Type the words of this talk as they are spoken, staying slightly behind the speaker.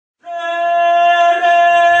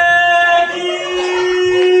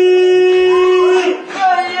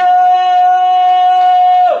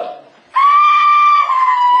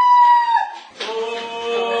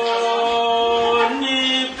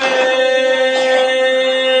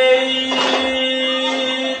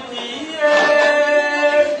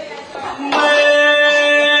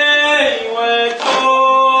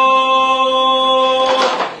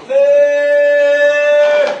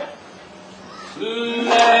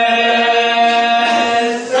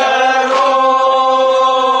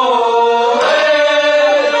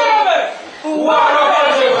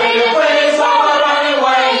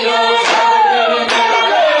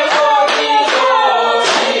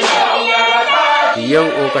yang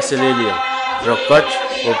o kasililiang rokat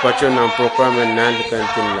o pacho ng program Nahlikend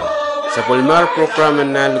En Leng. Sa pulmar program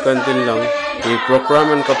Nahlikend En Leng, di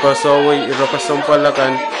program kapasaway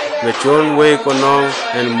irokasampalakan mechon way konong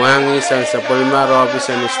and mangisan sa pulmar office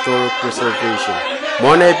and historic preservation.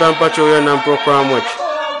 Mona ipampachoyo ng program watch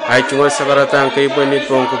ay chungal sa karatang kaipan ni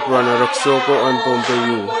Pohnpei na Roksoko on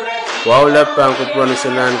Pohnpei. Wawla pang kupron sa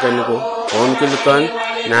Nahlikend ko, on kilkan,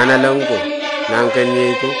 nanalang ko,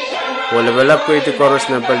 nangkanye ko, wala balap ko iti koros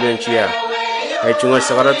ng palyansya. Ay chungal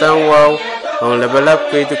sa karatang wow, ang labalap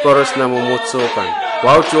ko iti koros na mumutsokan.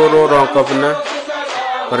 Wow choro rong kapna,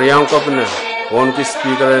 pariyang kapna, on ki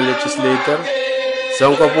speaker and legislator,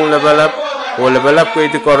 sang kapong labalap, o labalap ko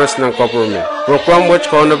iti koros ng government. Program watch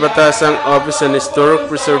ko na batasang Office and Historic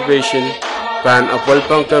Preservation, pan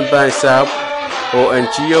apalpang kampanya sahab, o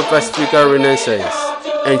NGO Pasifika Renaissance.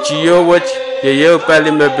 NGO watch yayaw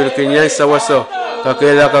palimabil kanyang sawaso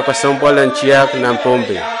kakila kakasampal ang tiyak ng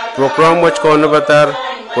Pohnpei. Program watch ko na batar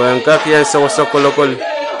ko ang kakyan sawaso kolokol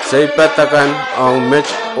sa ipatakan ang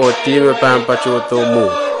match o team pampachuto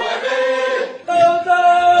mo.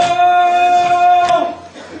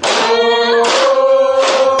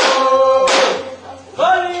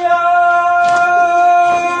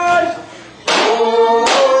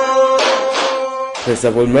 Sa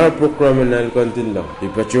pulmar program Nahlikend En Leng,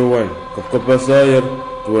 ipachuan, kapkapasayar,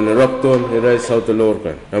 tuwan na rakton, iray sa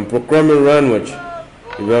utalorkan. Ang program ranwatch,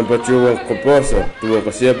 ibang pachuan kaposa, tuwan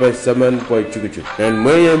kasiyapan Semen Pweitiktik. Nan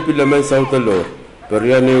mayan pilaman sa utalor,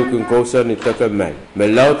 pariyan niyo kung kausa ni Takaman.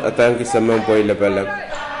 Malaut atang Semen Pweitiktik,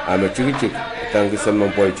 Pweitiktik, atang Semen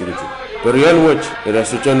Pweitiktik. Pariyan watch,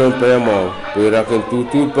 irasucha ng payamaw, puirakan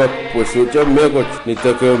tutupak, pusucha megot, ni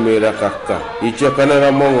Takayo mirakaka. Icha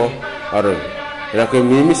kanaramongo, aron. Rakim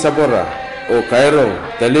mimi sabora o kairong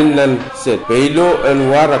talin nan set peilo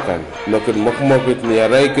en warakan makin makmakit ni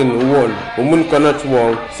araikin uwon umun kanat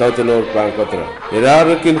wong sautalor pangkatra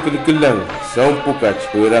irarakin kilkilang saung pukach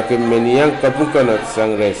irakim meniyang kapungkanat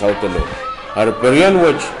sangre sautalor ar perian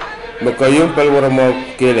watch makayong palwaramaw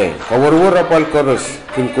kele kawarwara pal koros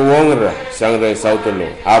kin kuwongra sangre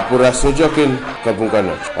sautalor apura sojakin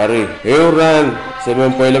kapungkanat ari euran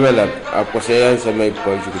Semen Pweitiktik ako sayan sa may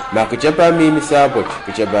Pweitiktik. Makicaba mimi sabot,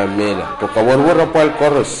 kicaba mela. Pokawarwara pal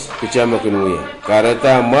koros, kicama kinuya.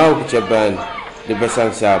 Kareta mau kicaban di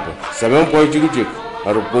basang sabot. Semen Pweitiktik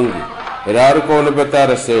arupungi. Iraru ko na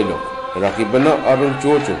batara selok. Rakibano arung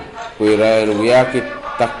chocho. Kuirayan wiyakit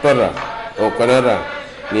takpara o kanara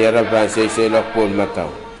niyaraban sa selok pon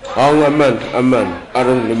mataw. Ang aman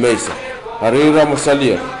arung limesa. Harira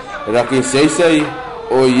masalir. Rakin saysay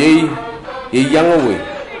o yey yang awe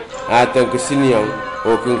atang kesiniang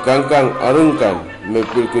o kengkangkang arungkan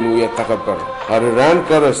mepilkun uya takapar hariran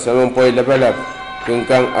koros Semen Pweitiktik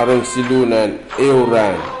kengkang arung silunan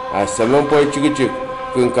euran Semen Pweitiktik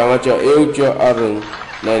kengkang aca euco arung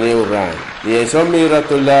nan euran ni somi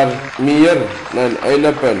ratular miyer nan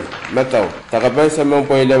ailapan mataw takapan Semen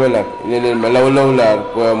Pweitiktik nenen malawlawlar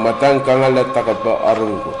po matang kangalat takapa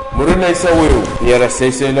arung ko murunay sa wew niyara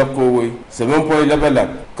seyselok ko we Semen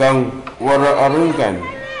Pweitiktik kang wara arungkan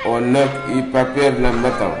o nag-ipaper na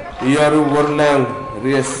mataw. Iyaru warlang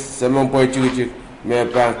rias Semen Pweitiktik may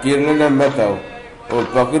pakir na mataw o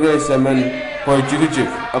pakir Semen Pweitiktik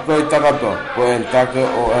ako'y takapa po ang taka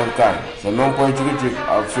o angkan. Semen Pweitiktik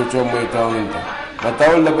ang sucho mo itawin ta.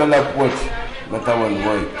 Mataw labalap watch, matawan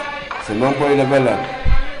white. Semen Pweitiktik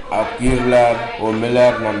akirlar o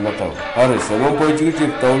melar na mataw. Hari Semen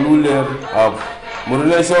Pweitiktik taululer ab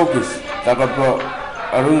murulay sa ukis takapa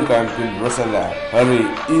arungkan pil rosala hari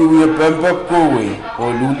iwi pempap kowe o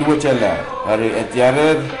lulu chala hari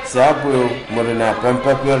etiarer sapo morena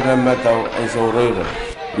pempap na mataw ay saurera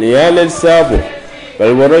lialel sabo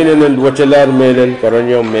balwaray na luwachalar melen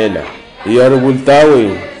karanyong mela iyar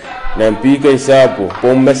bultawi nan pikay sapo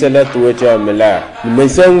pong masala tuwacha mela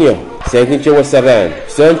mesangyo sakin cha wasaran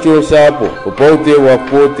sancho sapo upote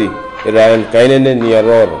wapote Iran kainan ni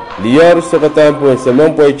aroro liar sa katampo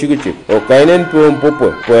Semen Pweitiktik o kainan po ang pupo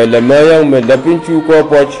po lamayang malapin chuko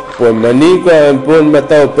poch po manika ang po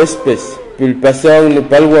mataw pespes pilpasang ni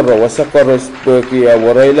palwara wasakaros po kaya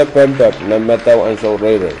warayla pampap na mataw ang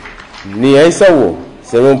saurayra ni ay sawo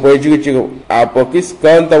Semen Pweitiktik apokis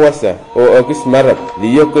kanta wasa o okis marap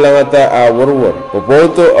liyok lang ata awarwar o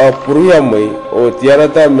poto a puriyamay o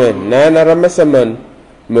tiarata men na naramasaman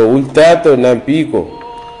me ultato ng piko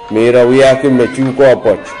Mira wiyakin mechuko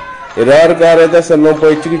apoch. Irar kareta Semen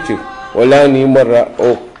Pweitiktik. Wala ni mara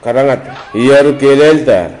o karangat. Iyar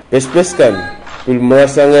keleltar. Pespeskan. pil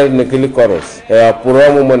merasanger nekili koros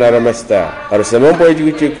apuramu manaramesta ar Semen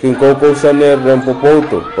Pweitiktik kin koko saner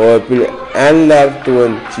rempopoto o pil anlar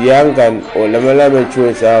tuan ciangkan o lama-lama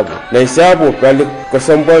cuan sabu nai sabu palik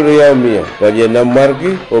kosampal riau mia padian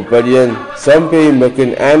namargi o padian sampai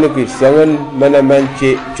makin anaki sangan manaman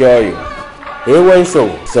coyo Ewan so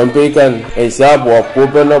sampaikan sabu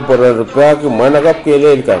apupena pererpaki manakap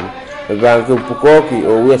kelelkan bangkin pukoki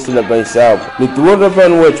o wesila bansabu ni tuan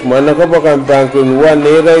repan watch manakap akan bangkin wan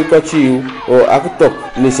nerai kaciu o aktok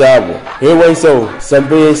ni sabu Ewan so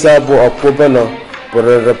sampai sabu apupena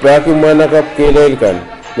pererpaki manakap kelelkan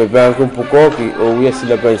bangkin pukoki o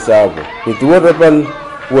wesila bansabu ni tuan repan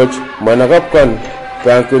watch manakapkan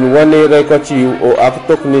bangkin wan nerai kaciu o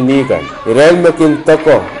aktok ni nikan iral makin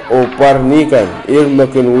tako o parnikan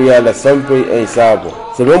makin wiyala sampai sabu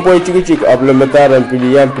Semen Pweitiktik ablemetaran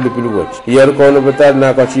pilihan pilih-pilih watch iar kono betar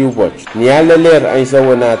na kaciu watch niala ler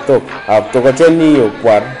sawa na tok abtokacan niyo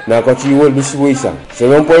par na kaciu bisbuisa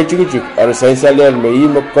Semen Pweitiktik ar sainsaler me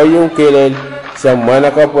makayong kelel sa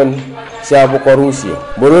manakapan sabu Rusia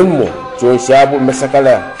burunmo cuy sabu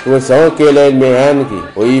masakala cuy sabu kelel me hanki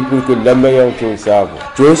o ipul ke lamayang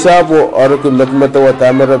cuy sabu ar ke matmata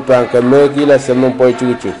watamara pangka me kila Semen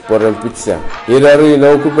Pweitiktik porang pizza irari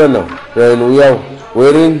na ukupana renu yaw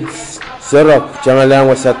werin serak cangalang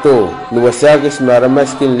wasato ni wasagis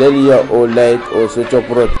maramaskin lelia o light o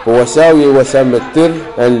sochoprot o wasawi wasametir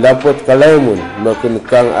an lapot kalaimun makin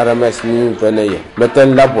kang aramas mi panaya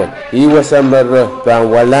matan lapot I wasamar pang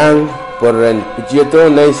walang poran pijieto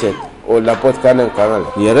naiset o lapot kanang kangal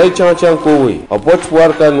yerai chang kowe apot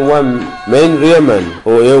warkan wan main riaman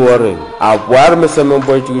o ewarin apwar Semen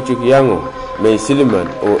Pweitiktik yango may siliman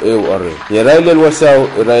o eware yerai lel wasaw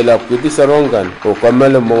irailap kita sarongkan o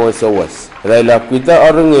kamala mga sawas irailap kita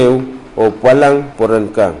arungew o palang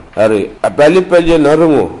porankang ari apali-pali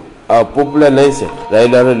narungo a popula naisa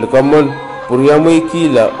irailare lukamon puryamoy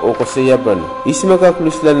kila o kasayapan ismaka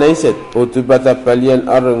klusla naiset o tubata palian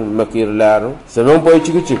arung makirlaro Semen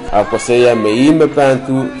Pweitiktik a kasaya may imapan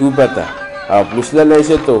tubata a plusla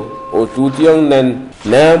naiseto o tutiyang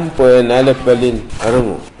nam po nalapalin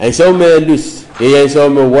arungo saw me lus saw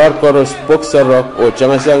me war koros poksarok o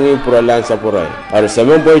changasang puralan sa puray ar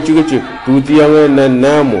Semen Pweitiktik tutiyang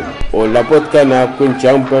namu o lapot ka na kun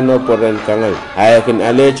champion o poran kangal ayakin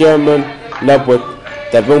alechaman lapot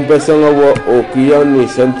tapong pesang o kiyon ni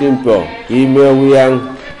santimpo imewiyang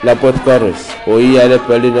lapot koros o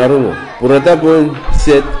iyalapalin arungo puratapon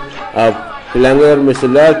set Kelanger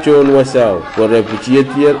meselar chon wasaw pore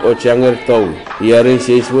pichietier o changer taw yarin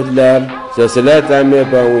seiswutlar seselar tame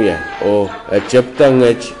pangwiya o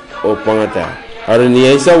cheptangach o pangata arin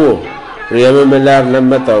yaisawo riyame melar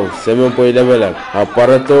nambataw Semen Pweitiktik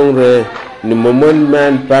aparatong re ni momon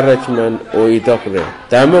man parachman o itokre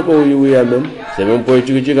tame ko uyuyamen Semen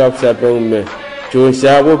Pweitiktik apsapang me chon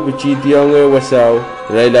sabo pichietiong wasaw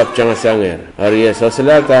railap changasanger ariya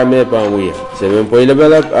sosla tame pangwiya Semen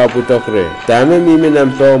Pweitiktik aputokre tame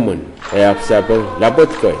miminam tomon apsapang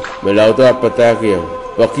lapot koy melauto apatakyang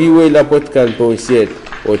pakiwe lapot kan ponset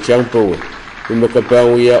o changpo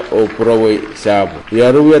imakapangwiya o purawe sabo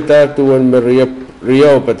yaruya tatuan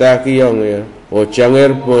meriyap patakyang o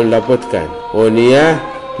changer pon lapot kan o niya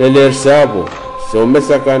leler sabo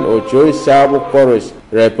somesakan o choy sabo koros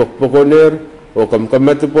repokpokoner o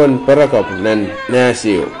kamkamatupon parakap nan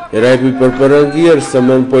nasio irai perperangir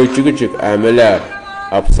Semen Pweitiktik amelar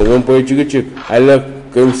ap Semen Pweitiktik alak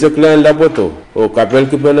kemseklan laboto o kapel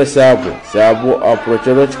kipana sabu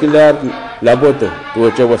aprochoroch kilar laboto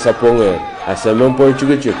tuacha wasaponger a Semen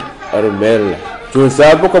Pweitiktik armerla chun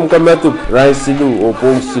sabu kamkamatup rai silu o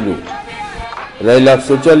pong silu rai lap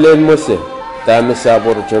socha len mose tame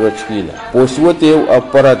sabor chorochkila poswoteu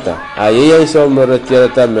aparata ayay saw meratira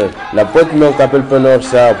tame lapot men kapel penor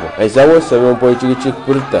sabo ay sawo Semen Pweitiktik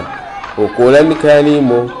purta o kolan kani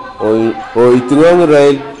mo o itungang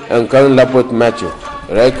rail ang kang lapot macho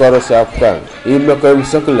ray koros afkan imakam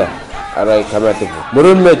sakla aray kamatipo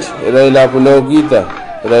murun mech ray lapuno kita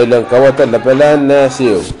ray lang kawata lapalan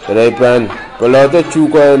nasio ray pan palote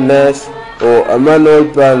chuko nas o amanol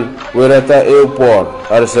pan werata airport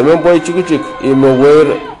ar Semen Pweitiktik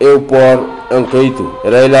imawer airport ang kaitu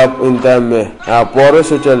railap intame a pore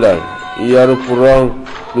sochalan iyar purang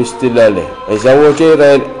lustilale asawoche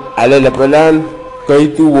rail ale lapalan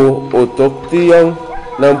kaitu o toktiyang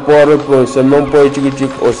ng pore po Semen Pweitiktik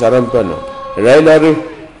o sarampana railari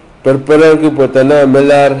perperang kipotana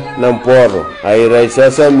melar ng poro ay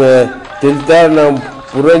raisasa me tiltar ng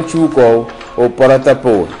puran chuko o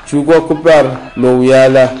paratapo chuko kupar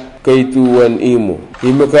mawiyala kaituan imo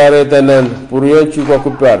himakaretanan puriyan chuko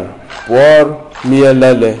kupar por mia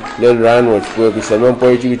lale le ranwach pwe ki Semen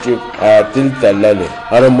Pweitiktik a tilta lale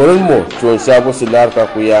ara mo chon sabo silar ka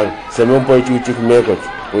kuyang Semen Pweitiktik mekot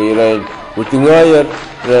kuirain utingayar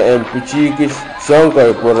re empichikis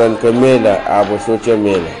sonka poran kamela abo socha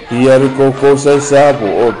mela iyar ko sabo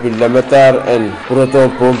o pilamatar en proton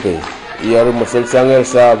Pohnpei iyar masal sanger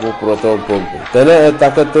sabo proton Pohnpei tana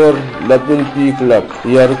etakator lapin pi club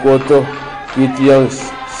iyar koto kitiang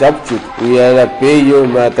subject iyala peyo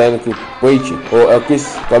matan ku Pweitik o akis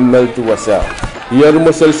kamal tu wasa iyar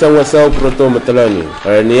masal sang wasa proton matalani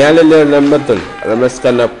niala le Nan Madol ramas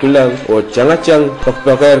kanap kulang o changachang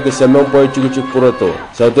pakpakayar ki Semen Pweitiktik proto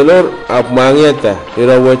sautolor ap mangeta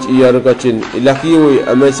irawach iyar kachin ilakiwi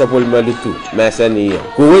amay sapol malitu masaniya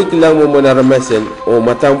kuway kilang mo monaramasen o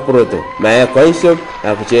matang proto maya koisob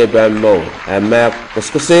akche bammo ama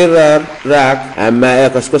kaskoserar rak ama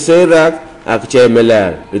kaskoserak akche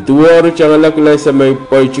melar ituwar changalak la Semen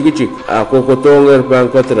Pweitiktik ako kotonger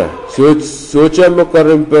bangkotra socha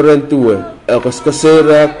makarim perantuwe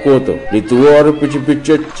akaskasera koto dituwar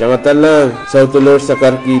pichipichet changatala sautolor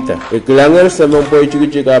sakar kita iklanger Semen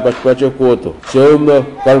Pweitiktik apas pacho koto soma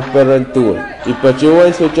kalperantuwe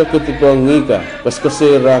ipachewan socha kutipangika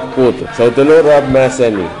paskasera koto sautolor ab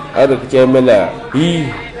masani ada kecemela hi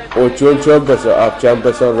o chon paso ab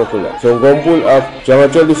champaso rokula songompul ab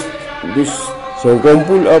changachalis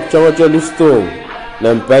songompul ab changachalisto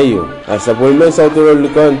nampayo asapolmen sautolor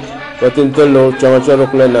likon patintelo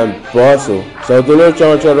changacharoklan paso sautolor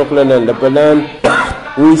changacharoklan lapanan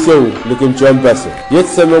uiso likin champaso yet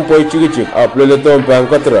Semen Pweitiktik apleleton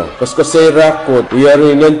pangkatra kaskasera kot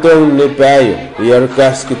iyari nentong ni payo iyar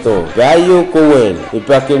kaskito payo kowen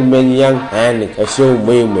ipakin menyang hanik aso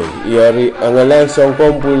meme iyari angalan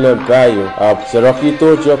songkompul ng payo ap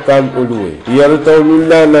serakito chokam uluwe iyari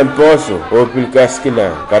taulula ng paso o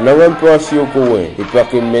pilkaskilan kanangan pasyo kowen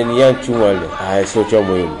ipakin menyang chungale aso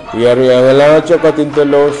chamoyem iyari angalan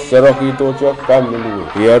chokatintelo serakito chokam uluwe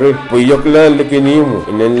iyari puyoklan likinimu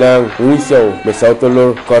inenlang usaw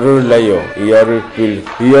masautolor karur layo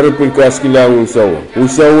iyari pilkaskilan usaw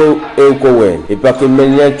kowen ipakin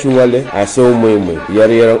menya chungale aso meme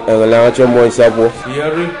yari angala chamoy sabo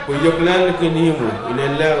yari puyoklan kinimu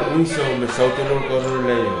inenlang usaw masautolor karur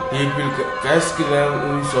layo pilkaskilan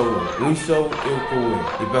usaw kowen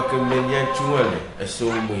ipakin menya chungale aso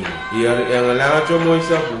meme yari angala chamoy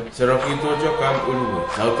sabo serakito chokam uluwe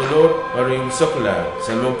sautolor ari umsokla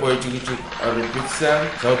Semen Pweitiktik ari pizza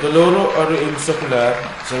sautoloro ari umsokla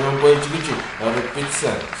Semen Pweitiktik ari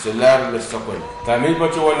pizza solar le sokol kamil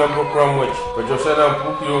pacho wala program which pacho sana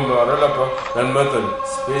pukyo maralapa Nan Madol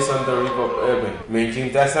space on the Reef of Heaven making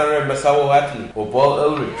tasare Masao Hadley o Paul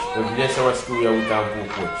Ehrlich the blessed rescue ya utampu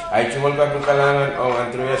which ay chumol ka kalangan ang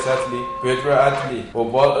Andreas Hadley Bedra Hadley o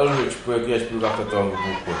Paul Ehrlich pwede explicar ka tong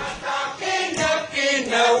buko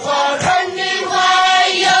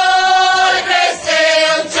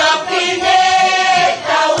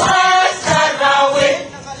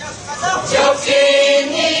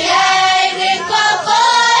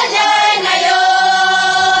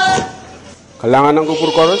kalangan ng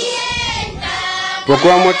kupur chorus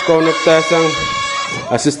program which konekta sang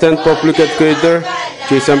Assistant Public Educator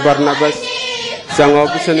Jason Barnabas sang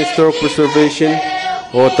Office and Historic Preservation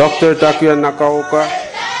o Director Takuya Nagaoka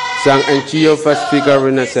sang NGO Pasifika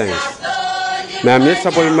Renaissance mamir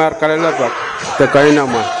sa polmar kalalabak takay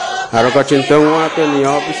naman haraka cintangwa ka ni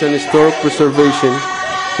Office and Historic Preservation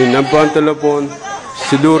tinampan telepon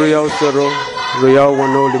Silu Riau Sero Riau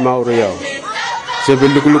 105 Riau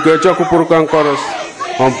sebeluk-luknya kupurkan chorus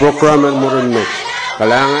on program and modern match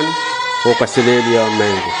kalangan o Kasilelia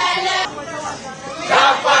Mango